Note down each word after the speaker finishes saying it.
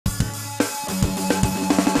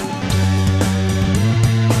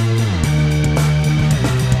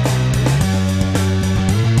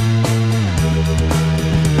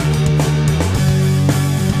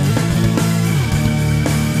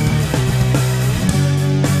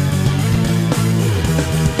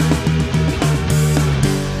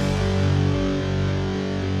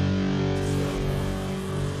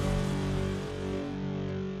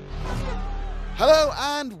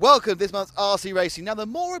Welcome to this month's RC Racing. Now, the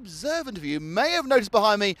more observant of you may have noticed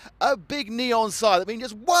behind me a big neon sign that means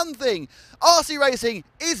just one thing. RC Racing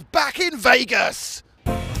is back in Vegas.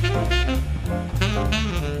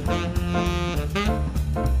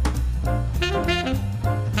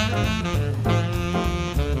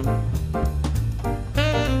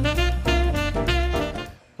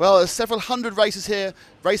 Well, there's several hundred races here,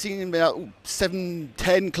 racing in about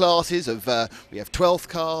 7-10 classes of, we have 12th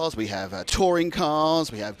cars, we have touring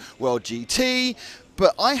cars, we have World GT,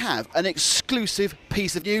 but I have an exclusive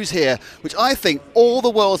piece of news here, which I think all the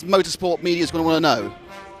world's motorsport media is going to want to know.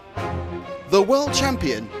 The world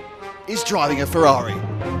champion is driving a Ferrari.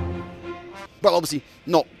 Well, obviously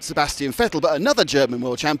not Sebastian Vettel, but another German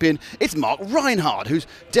world champion. It's Mark Reinhard, who's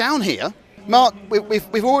down here. Mark,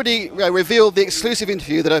 we've already revealed the exclusive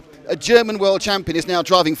interview that a German world champion is now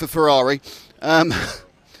driving for Ferrari.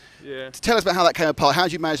 Yeah. Tell us about how that came apart. How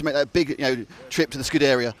did you manage to make that big trip to the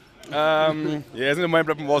Scuderia? Yeah, I think my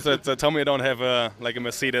problem was that Tommy don't have like a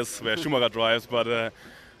Mercedes where Schumacher drives, but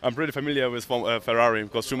I'm pretty familiar with Ferrari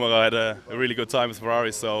because Schumacher had a really good time with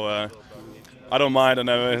Ferrari, so I don't mind, and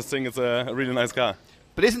I think it's a really nice car.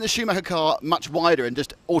 But isn't the Schumacher car much wider and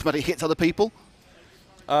just automatically hits other people?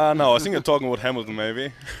 No, I think you're talking about Hamilton, maybe.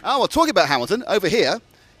 Oh, well, talking about Hamilton, over here,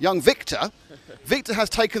 young Victor. Victor has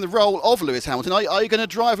taken the role of Lewis Hamilton. Are you going to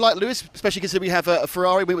drive like Lewis, especially considering we have a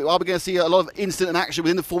Ferrari? Are we going to see a lot of instant and action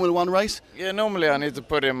within the Formula One race? Yeah, normally I need to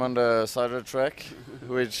put him on the side of the track,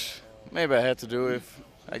 which maybe I had to do if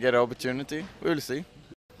I get an opportunity. We'll see.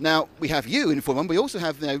 Now, we have you in Formula One, we also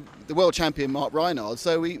have the world champion Mark Reinhard,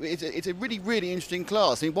 so it's a really, really interesting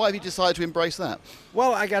class. I mean, why have you decided to embrace that?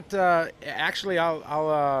 Well, I got, actually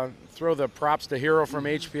I'll throw the props to Hero from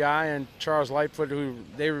HPI and Charles Lightfoot, who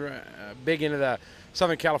they were big into the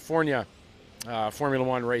Southern California Formula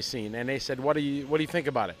One race scene, and they said, what do you think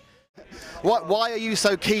about it? Why are you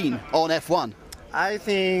so keen on F1? I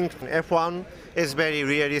think F1 is very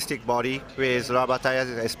realistic body with rubber tires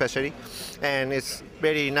especially, and it's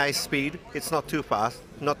very nice speed. It's not too fast,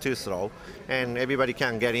 not too slow, and everybody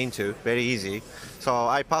can get into very easy. So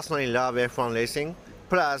I personally love F1 racing.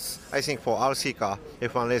 Plus, I think for RC car,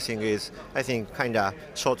 F1 racing is, I think, kind of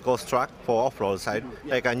short course track for off-road side,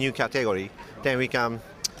 like a new category. Then we can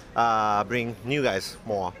bring new guys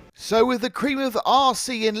more. So with the cream of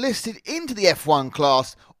RC enlisted into the F1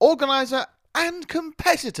 class, organiser and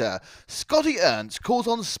competitor Scotty Ernsts calls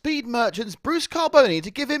on speed merchants Bruce Carboni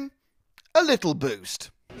to give him a little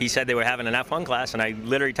boost. He said they were having an F1 class, and I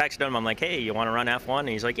literally texted him. I'm like, hey, you want to run F1? And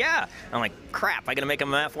he's like, yeah. I'm like, crap, I got to make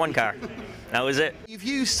him an F1 car. That was it. You've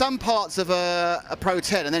used some parts of a Pro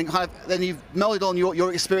 10, and then you've melded on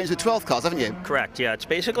your experience with 12 cars, haven't you? Correct, yeah. It's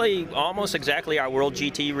basically almost exactly our World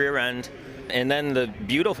GT rear end, and then the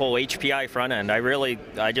beautiful HPI front end.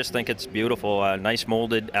 I just think it's beautiful. Nice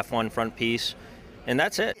molded F1 front piece. And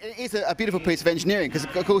that's it. It is a beautiful piece of engineering because,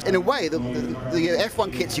 of course, in a way, the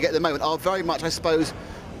F1 kits you get at the moment are very much, I suppose,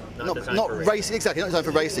 not racing, exactly, not designed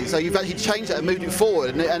for racing. So you've actually changed that and moved it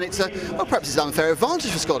forward, and it's well, perhaps it's an unfair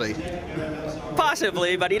advantage for Scotty.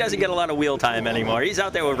 Possibly, but he doesn't get a lot of wheel time anymore. He's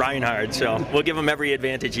out there with Reinhard, so we'll give him every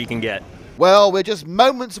advantage he can get. Well, we're just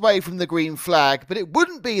moments away from the green flag, but it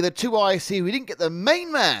wouldn't be the 2IC we didn't get the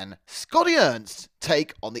main man, Scotty Ernsts,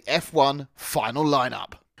 take on the F1 final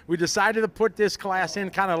lineup. We decided to put this class in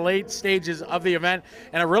kind of late stages of the event,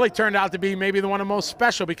 and it really turned out to be maybe the one of the most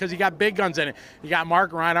special because you got big guns in it. You got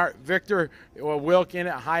Mark Reinhard, Victor Wilk in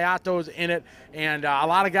it, Hayato's in it, and a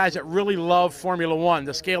lot of guys that really love Formula One,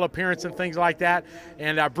 the scale appearance and things like that.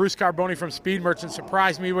 And Bruce Carboni from Speed Merchant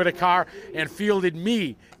surprised me with a car and fielded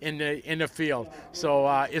me in the field. So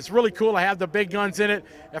it's really cool to have the big guns in it.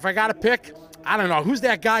 If I got to pick, I don't know, who's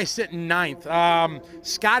that guy sitting ninth?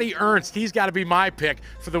 Scotty Ernsts, he's got to be my pick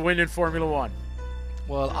for the win in Formula One.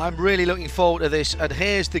 Well, I'm really looking forward to this, and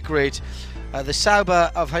here's the grid. The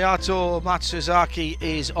Sauber of Hayato Matsuzaki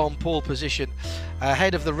is on pole position,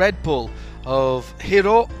 ahead of the Red Bull of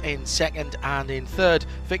Hiro in second, and in third,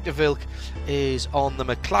 Victor Wilk is on the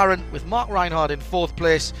McLaren with Mark Reinhard in fourth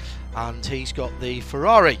place, and he's got the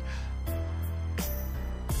Ferrari.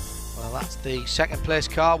 Well, that's the second place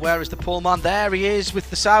car. Where is the pole man? There he is with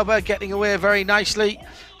the Sauber, getting away very nicely.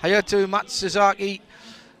 Hayato Matsuzaki.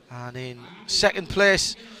 And in second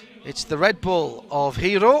place, it's the Red Bull of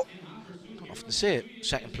Hiro. I don't often say it,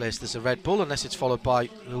 second place there's a Red Bull, unless it's followed by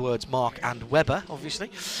the words Mark and Webber,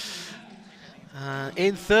 obviously.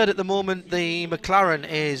 In third at the moment, the McLaren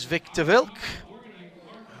is Victor Wilk.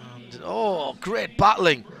 And, oh, great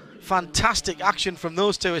battling. Fantastic action from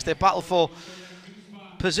those two as they battle for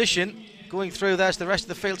position. Going through, there's the rest of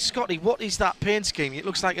the field. Scotty, what is that paint scheme? It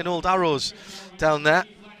looks like an old Arrows down there.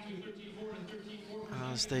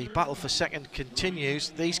 as the battle for second continues.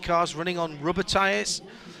 These cars running on rubber tyres,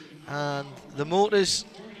 and the motors,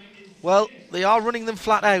 well, they are running them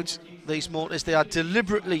flat out. These motors, they are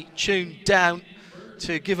deliberately tuned down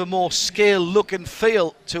to give a more scale look and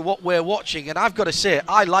feel to what we're watching, and I've got to say,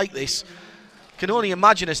 I like this. Can only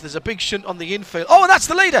imagine as there's a big shunt on the infield. Oh, and that's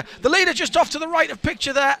the leader. The leader just off to the right of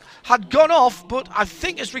picture there had gone off, but I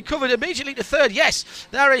think has recovered immediately to third. Yes,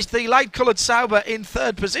 there is the light-coloured Sauber in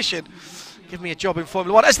third position. Give me a job in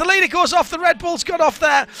Formula 1. As the leader goes off, the Red Bull's gone off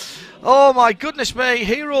there. Oh, my goodness me.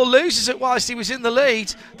 Hero loses it whilst he was in the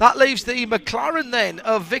lead. That leaves the McLaren then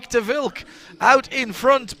of Victor Wilk out in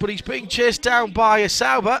front, but he's being chased down by a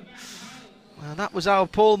Sauber. And that was our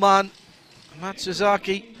pole man,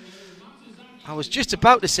 Matsuzaki. I was just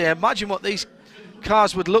about to say, imagine what these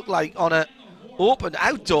cars would look like on an open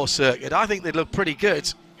outdoor circuit. I think they'd look pretty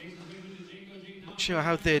good. Not sure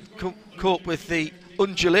how they'd cope with the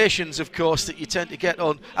undulations, of course, that you tend to get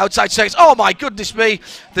on outside circuits. Oh my goodness me!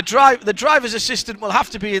 The driver's assistant will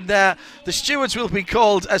have to be in there. The stewards will be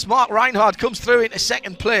called as Mark Reinhardt comes through into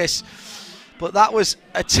second place. But that was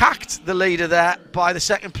attacked, the leader there, by the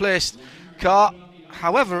second place car.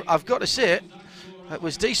 However, I've got to say, it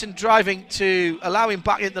was decent driving to allow him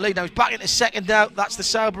back into the lead. Now he's back into second now. That's the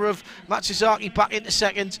Sauber of Matsuzaki back into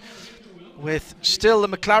second, with still the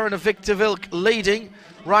McLaren of Victor Wilk leading.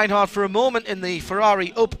 Reinhardt for a moment in the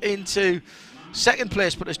Ferrari up into second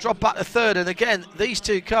place, but has dropped back to third. And again, these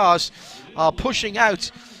two cars are pushing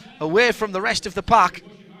out away from the rest of the pack.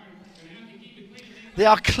 They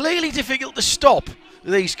are clearly difficult to stop,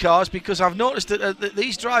 these cars, because I've noticed that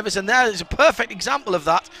these drivers, and there is a perfect example of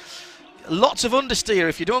that, lots of understeer.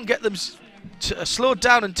 If you don't get them slowed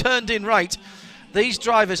down and turned in right, these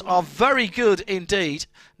drivers are very good indeed.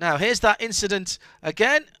 Now here's that incident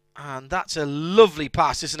again, and that's a lovely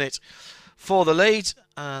pass, isn't it, for the lead,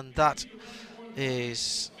 and that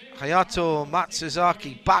is Hayato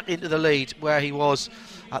Matsuzaki back into the lead where he was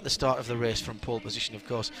at the start of the race from pole position, of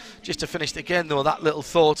course. Just to finish again though, that little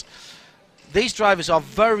thought, these drivers are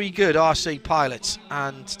very good RC pilots,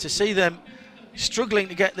 and to see them struggling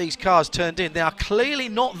to get these cars turned in, they are clearly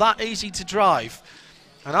not that easy to drive,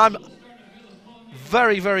 and I'm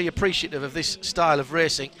very, very appreciative of this style of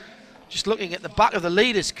racing. Just looking at the back of the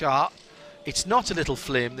leader's car, it's not a little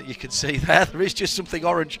flame that you can see there. There is just something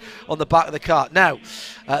orange on the back of the car. Now,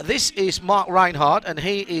 this is Mark Reinhardt, and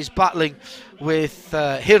he is battling with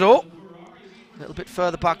Hiro a little bit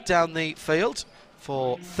further back down the field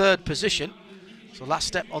for third position. So last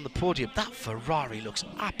step on the podium. That Ferrari looks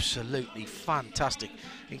absolutely fantastic,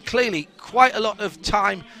 and clearly quite a lot of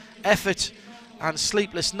time, effort and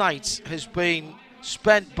sleepless nights has been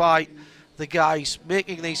spent by the guys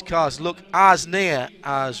making these cars look as near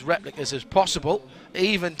as replicas as possible,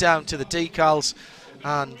 even down to the decals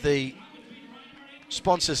and the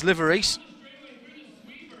sponsors' liveries.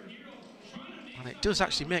 And it does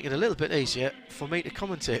actually make it a little bit easier for me to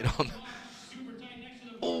commentate on.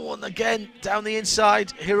 Oh, and again, down the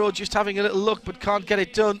inside, Hiro just having a little look but can't get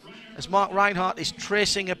it done, as Mark Reinhardt is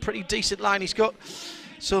tracing a pretty decent line. He's got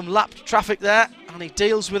some lapped traffic there, and he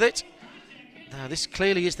deals with it. Now, this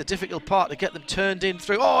clearly is the difficult part, to get them turned in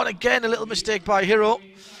through. Oh, and again, a little mistake by Hiro.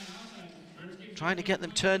 Trying to get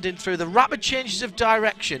them turned in through. The rapid changes of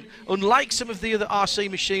direction, unlike some of the other RC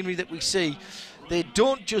machinery that we see, they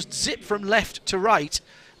don't just zip from left to right.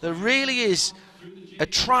 There really is a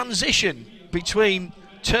transition between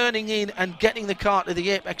turning in and getting the car to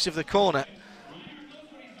the apex of the corner.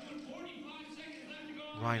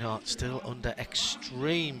 Reinhardt still under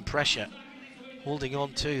extreme pressure, holding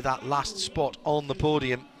on to that last spot on the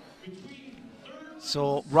podium.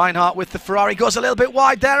 So Reinhardt with the Ferrari goes a little bit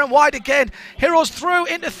wide there, and wide again. Hiro's through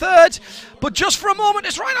into third, but just for a moment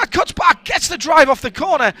as Reinhardt cuts back, gets the drive off the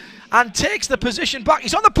corner and takes the position back.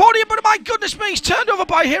 He's on the podium, but my goodness me, he's turned over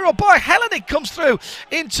by Hiro. Boy, Hellenic comes through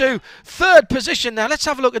into third position. Now let's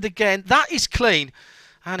have a look at it again. That is clean,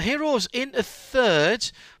 and Hiro's into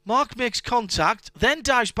third. Mark makes contact, then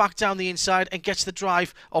dives back down the inside and gets the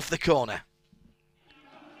drive off the corner.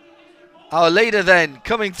 Our leader then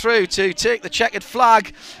coming through to take the checkered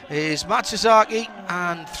flag is Matsuzaki,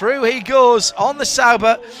 and through he goes on the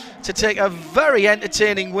Sauber to take a very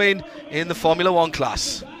entertaining win in the Formula 1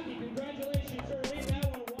 class.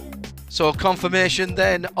 So confirmation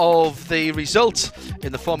then of the result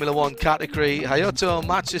in the Formula 1 category. Hayato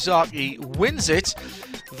Matsuzaki wins it.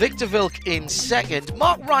 Victor Wilk in second.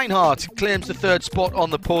 Mark Reinhardt claims the third spot on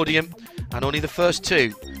the podium, and only the first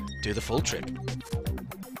two do the full trip.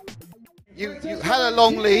 You had a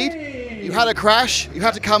long lead, you had a crash, you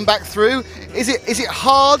had to come back through. Is it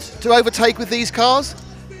hard to overtake with these cars?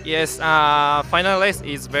 Yes, final race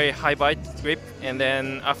is very high bite grip and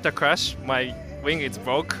then after crash, my wing is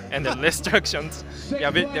broke, and the restrictions, yeah,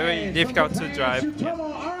 very difficult to drive. Yeah.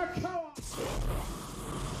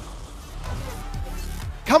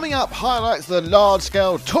 Coming up, highlights of the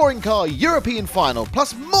large-scale touring car European final,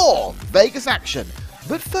 plus more Vegas action.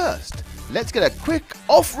 But first, let's get a quick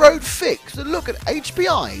off-road fix and look at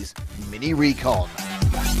HPI's Mini Recon.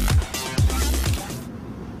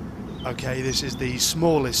 Okay, this is the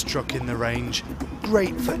smallest truck in the range,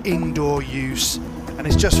 great for indoor use, and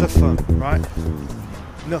it's just for fun, right?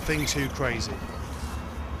 Nothing too crazy.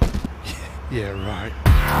 Yeah, right.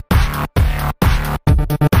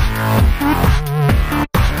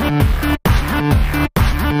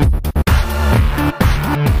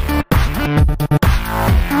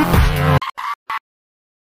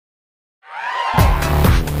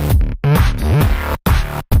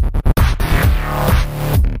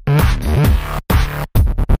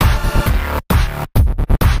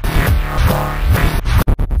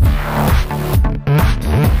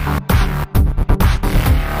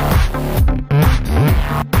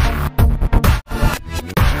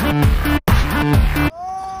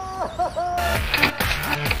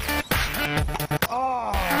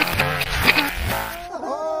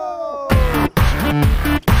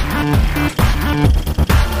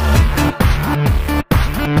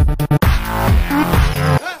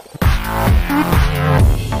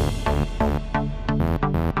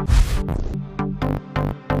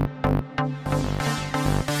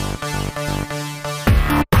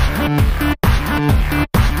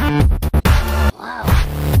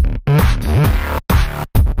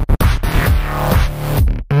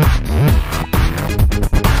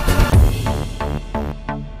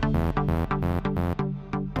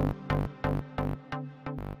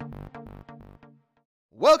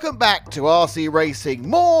 Welcome back to RC Racing.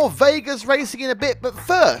 More Vegas racing in a bit, but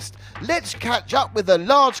first, let's catch up with the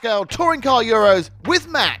large-scale touring car Euros with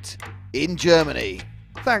Matt in Germany.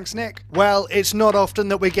 Thanks, Nick. Well, it's not often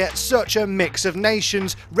that we get such a mix of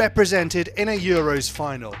nations represented in a Euros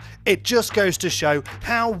final. It just goes to show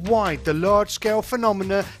how wide the large-scale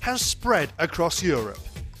phenomena has spread across Europe.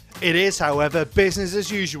 It is, however, business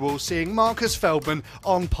as usual seeing Marcus Feldman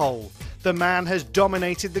on pole. The man has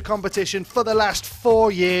dominated the competition for the last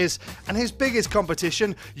 4 years, and his biggest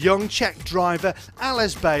competition, young Czech driver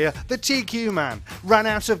Ales Bayer, the TQ man, ran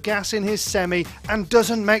out of gas in his semi and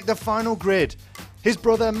doesn't make the final grid. His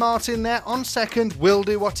brother Martin there on second will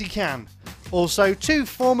do what he can. Also, 2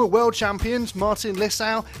 former world champions, Martin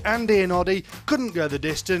Lissau and Ian Oddy, couldn't go the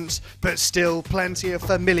distance, but still plenty of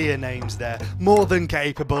familiar names there, more than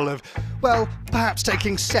capable of, well, perhaps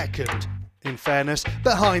taking second, in fairness,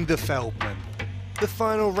 behind the Feldman. The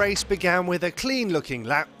final race began with a clean-looking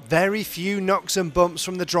lap, very few knocks and bumps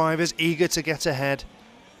from the drivers eager to get ahead,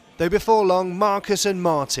 though before long Marcus and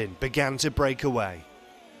Martin began to break away.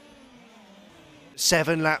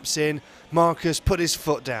 7 laps in, Marcus put his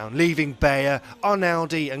foot down, leaving Bayer,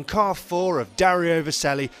 Arnaldi and car 4 of Dario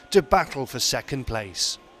Vaselli to battle for second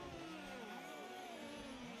place.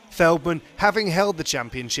 Feldman, having held the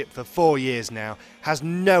championship for 4 years now, has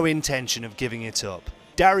no intention of giving it up.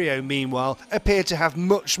 Dario, meanwhile, appeared to have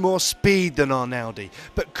much more speed than Arnaldi,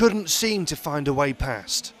 but couldn't seem to find a way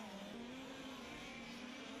past.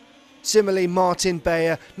 Similarly, Martin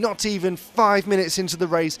Bayer, not even 5 minutes into the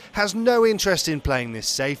race, has no interest in playing this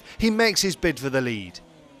safe. He makes his bid for the lead.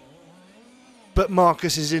 But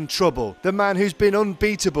Marcus is in trouble. The man who's been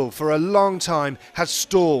unbeatable for a long time has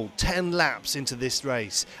stalled 10 laps into this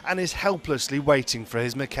race and is helplessly waiting for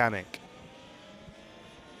his mechanic.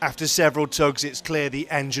 After several tugs, it's clear the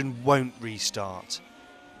engine won't restart.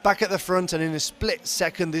 Back at the front and in a split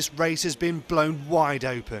second, this race has been blown wide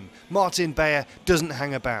open. Martin Bayer doesn't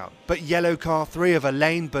hang about, but yellow car 3 of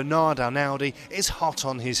Alain Bernard Arnaldi is hot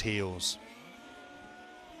on his heels.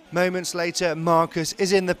 Moments later, Marcus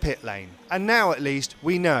is in the pit lane, and now at least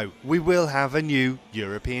we know we will have a new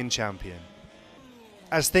European champion.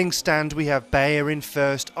 As things stand, we have Bayer in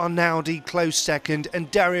first, Arnaldi close second and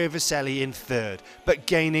Dario Vaselli in third, but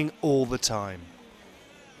gaining all the time.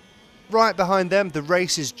 Right behind them, the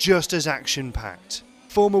race is just as action-packed.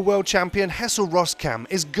 Former world champion Hessel Roskam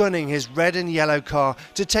is gunning his red and yellow car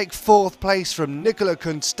to take 4th place from Nicola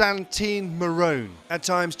Constantin Marone, at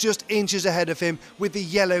times just inches ahead of him, with the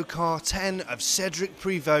yellow car 10 of Cedric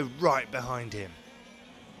Privot right behind him.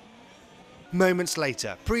 Moments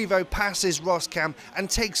later, Privot passes Roskam and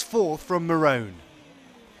takes 4th from Marone.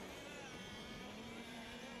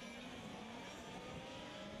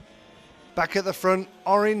 Back at the front,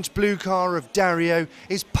 orange-blue car of Dario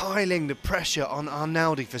is piling the pressure on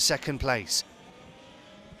Arnaldi for second place.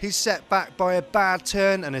 He's set back by a bad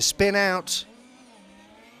turn and a spin out.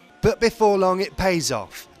 But before long it pays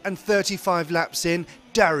off, and 35 laps in,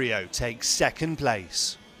 Dario takes second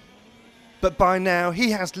place. But by now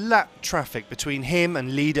he has lapped traffic between him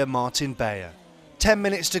and leader Martin Beyer. 10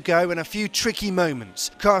 minutes to go and a few tricky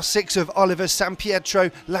moments. Car 6 of Oliver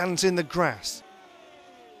Sampietro lands in the grass,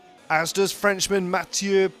 as does Frenchman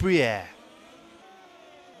Mathieu Brière.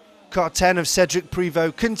 Car 10 of Cedric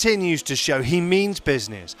Privot continues to show he means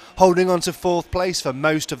business, holding on to 4th place for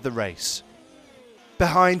most of the race.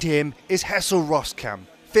 Behind him is Hessel Roskam,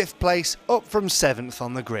 5th place, up from 7th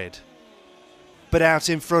on the grid. But out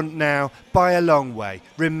in front now, by a long way,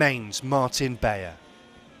 remains Martin Beyer.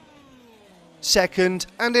 Second,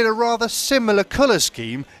 and in a rather similar colour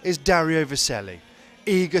scheme, is Dario Vaselli,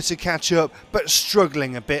 eager to catch up but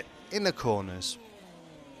struggling a bit in the corners.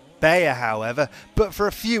 Beyer, however, but for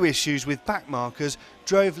a few issues with back markers,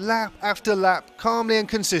 drove lap after lap calmly and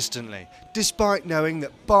consistently, despite knowing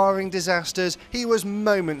that barring disasters, he was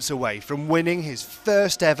moments away from winning his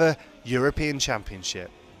first ever European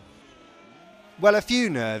Championship. Well, a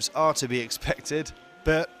few nerves are to be expected,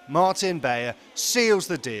 but Martin Beyer seals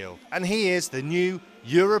the deal, and he is the new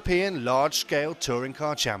European large-scale touring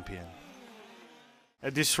car champion.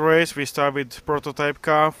 At this race we start with prototype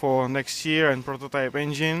car for next year and prototype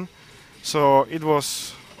engine, so it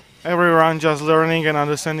was every run just learning and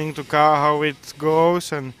understanding the car, how it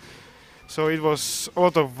goes, and so it was a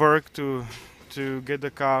lot of work to get the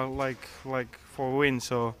car like for win.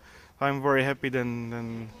 So I'm very happy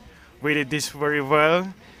then we did this very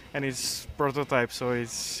well, and it's prototype, so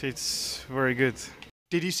it's very good.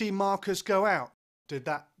 Did you see Marcus go out? Did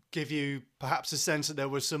that give you perhaps a sense that there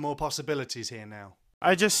was some more possibilities here now?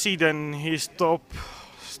 I just see then he stop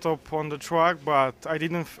on the track, but I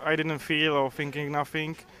didn't feel or thinking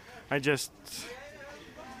nothing. I just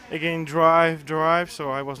again drive. So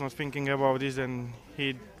I was not thinking about this. And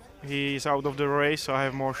he is out of the race, so I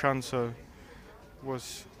have more chance. So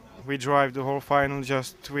we drive the whole final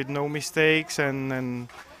just with no mistakes, and then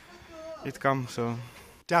it comes. So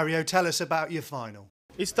Dario, tell us about your final.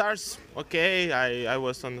 It starts okay. I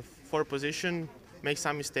was on the 4th position, make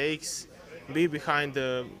some mistakes. Be behind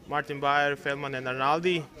Martin Beyer, Feldman and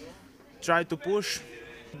Arnaldi. Try to push,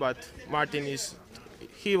 but Martin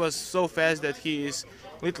he was so fast that he is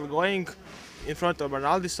little going in front of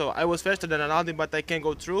Arnaldi, so I was faster than Arnaldi, but I can't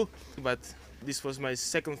go through. But this was my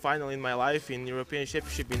second final in my life in European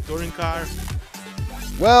Championship in touring car.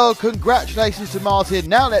 Well, congratulations to Martin.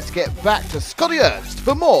 Now let's get back to Scotty Ernsts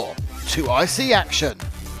for more 2IC action.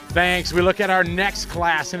 Thanks. We look at our next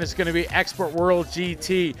class, and it's going to be Expert World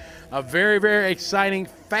GT. A very, very exciting,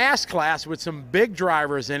 fast class with some big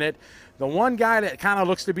drivers in it. The one guy that kind of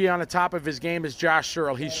looks to be on the top of his game is Josh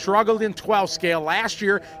Searle. He struggled in 12 scale. Last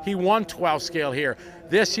year, he won 12 scale here.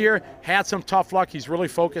 This year, had some tough luck. He's really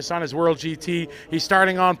focused on his World GT. He's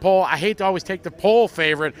starting on pole. I hate to always take the pole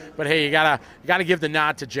favorite, but hey, you gotta give the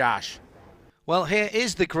nod to Josh. Well, here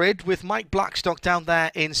is the grid with Mike Blackstock down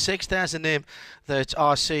there in 6th. There's a name that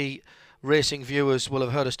RC racing viewers will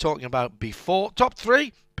have heard us talking about before. Top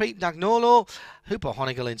 3, Pete Dagnolo, Hooper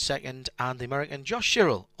Honegal in 2nd, and the American Josh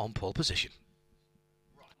Sherrill on pole position.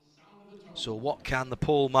 So what can the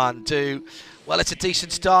pole man do? Well, it's a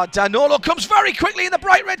decent start. Dagnolo comes very quickly in the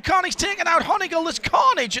bright red car. He's taken out Honegal. There's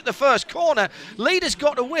carnage at the first corner. Leader's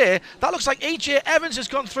got away. That looks like EJ Evans has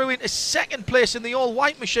gone through into 2nd place in the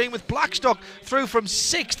all-white machine, with Blackstock through from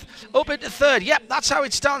 6th up into 3rd. Yep, that's how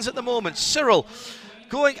it stands at the moment. Cyril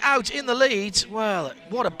going out in the lead. Well,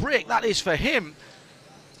 what a break that is for him.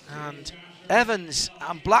 And Evans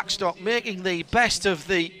and Blackstock making the best of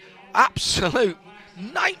the absolute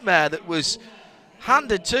nightmare that was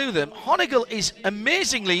handed to them. Honegal is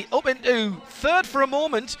amazingly up into 3rd for a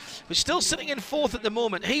moment, but still sitting in 4th at the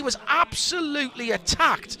moment. He was absolutely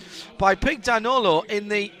attacked by Pete Dagnolo in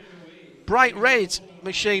the bright red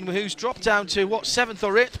machine, who's dropped down to, what, 7th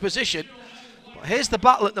or 8th position. But here's the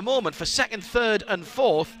battle at the moment for 2nd, 3rd and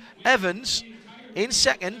 4th. Evans in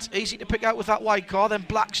 2nd, easy to pick out with that white car, then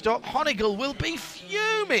Blackstock. Honegal will be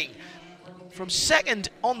fuming from 2nd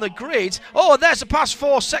on the grid. Oh, and there's a pass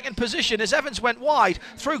for 2nd position as Evans went wide.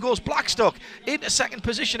 Through goes Blackstock into 2nd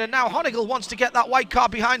position, and now Honegal wants to get that white car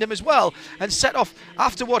behind him as well and set off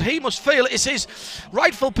after what he must feel is his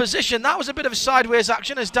rightful position. That was a bit of a sideways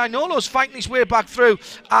action as Dagnolo's fighting his way back through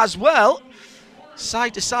as well.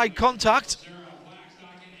 Side-to-side contact.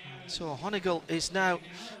 So Honegal is now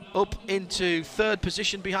up into 3rd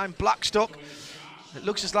position behind Blackstock. It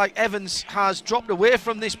looks as like Evans has dropped away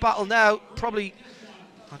from this battle now. Probably,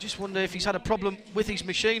 I just wonder if he's had a problem with his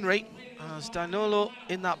machinery. As Dagnolo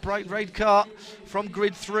in that bright red car from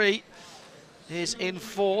grid 3 is in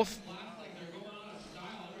 4th.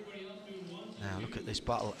 Now look at this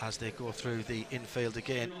battle as they go through the infield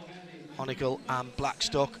again. Honeygall and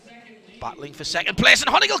Blackstock battling for second place,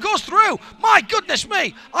 and Honeygall goes through. My goodness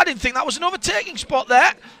me, I didn't think that was an overtaking spot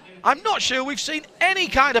there. I'm not sure we've seen any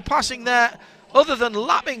kind of passing there other than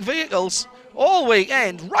lapping vehicles all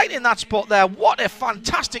weekend, right in that spot there. What a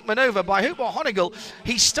fantastic manoeuvre by Hubert Honeygall.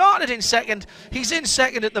 He started in second, he's in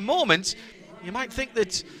second at the moment. You might think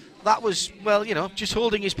that that was, well, you know, just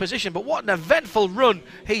holding his position, but what an eventful run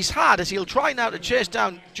he's had as he'll try now to chase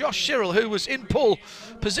down Josh Cyril, who was in pole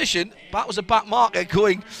position. That was a back marker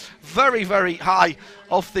going very, very high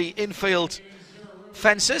off the infield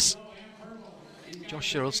fences.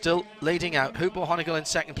 Josh Cyril still leading out. Hubert Honeygall in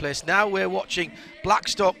second place. Now we're watching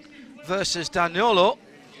Blackstock versus Daniolo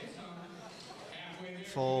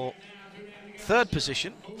for third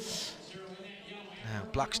position. Now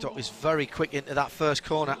Blackstock is very quick into that first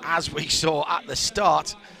corner, as we saw at the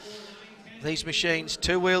start. These machines,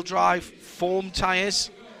 two-wheel drive, foam tyres.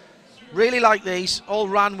 Really like these. All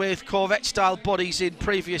ran with Corvette-style bodies in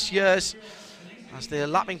previous years. As they're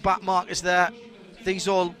lapping back markers there. These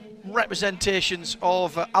all representations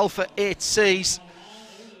of Alpha 8Cs.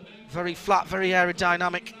 Very flat, very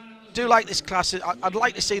aerodynamic. Do like this class. I'd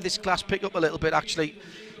like to see this class pick up a little bit, actually.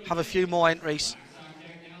 Have a few more entries.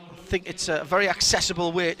 I think it's a very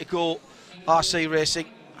accessible way to go RC racing.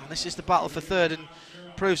 And this is the battle for third, and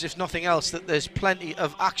proves, if nothing else, that there's plenty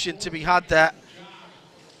of action to be had there.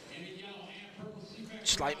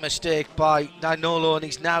 Slight mistake by Danilo, and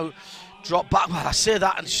he's now dropped back. Well, I say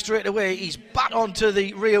that, and straight away he's back onto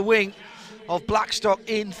the rear wing of Blackstock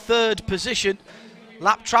in third position.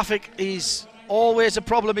 Lap traffic is always a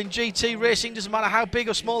problem in GT racing, doesn't matter how big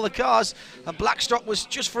or small the cars, and Blackstock was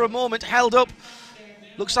just for a moment held up.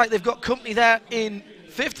 Looks like they've got company there in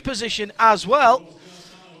fifth position as well.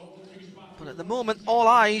 But at the moment, all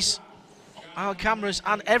eyes, our cameras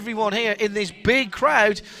and everyone here in this big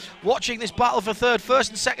crowd watching this battle for third, first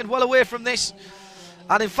and second, well away from this.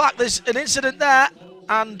 And in fact, there's an incident there.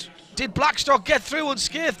 And did Blackstock get through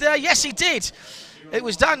unscathed there? Yes, he did. It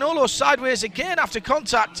was Danilo sideways again after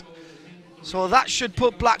contact. So that should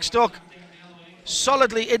put Blackstock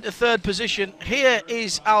solidly into third position. Here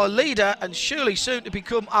is our leader, and surely soon to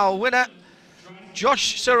become our winner.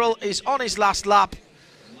 Josh Cyril is on his last lap.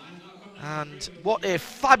 And what a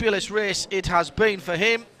fabulous race it has been for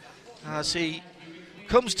him as he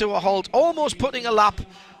comes to a halt, almost putting a lap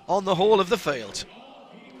on the whole of the field.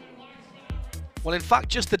 Well, in fact,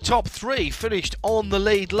 just the top three finished on the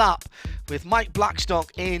lead lap, with Mike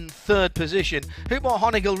Blackstock in third position. Hubert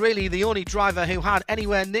Honeygall really the only driver who had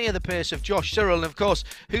anywhere near the pace of Josh Cyril, and of course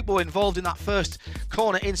Hubert, involved in that first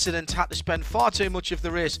corner incident, had to spend far too much of the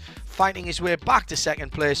race fighting his way back to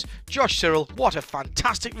second place. Josh Cyril, what a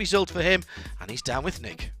fantastic result for him, and he's down with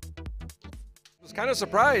Nick. I was kind of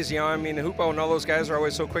surprised, you know, I mean, Hupo and all those guys are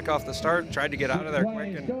always so quick off the start, tried to get out of there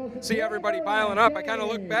quick and see everybody piling up. I kind of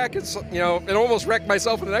looked back, it's, you know, it almost wrecked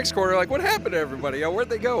myself in the next quarter, like, what happened to everybody? You know, where'd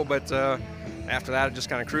they go? But after that, I just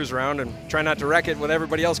kind of cruise around and try not to wreck it with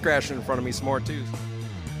everybody else crashing in front of me some more, too.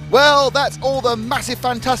 Well, that's all the massive,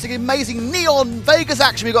 fantastic, amazing neon Vegas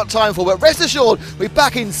action we've got time for, but rest assured, we're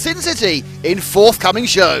back in Sin City in forthcoming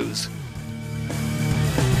shows.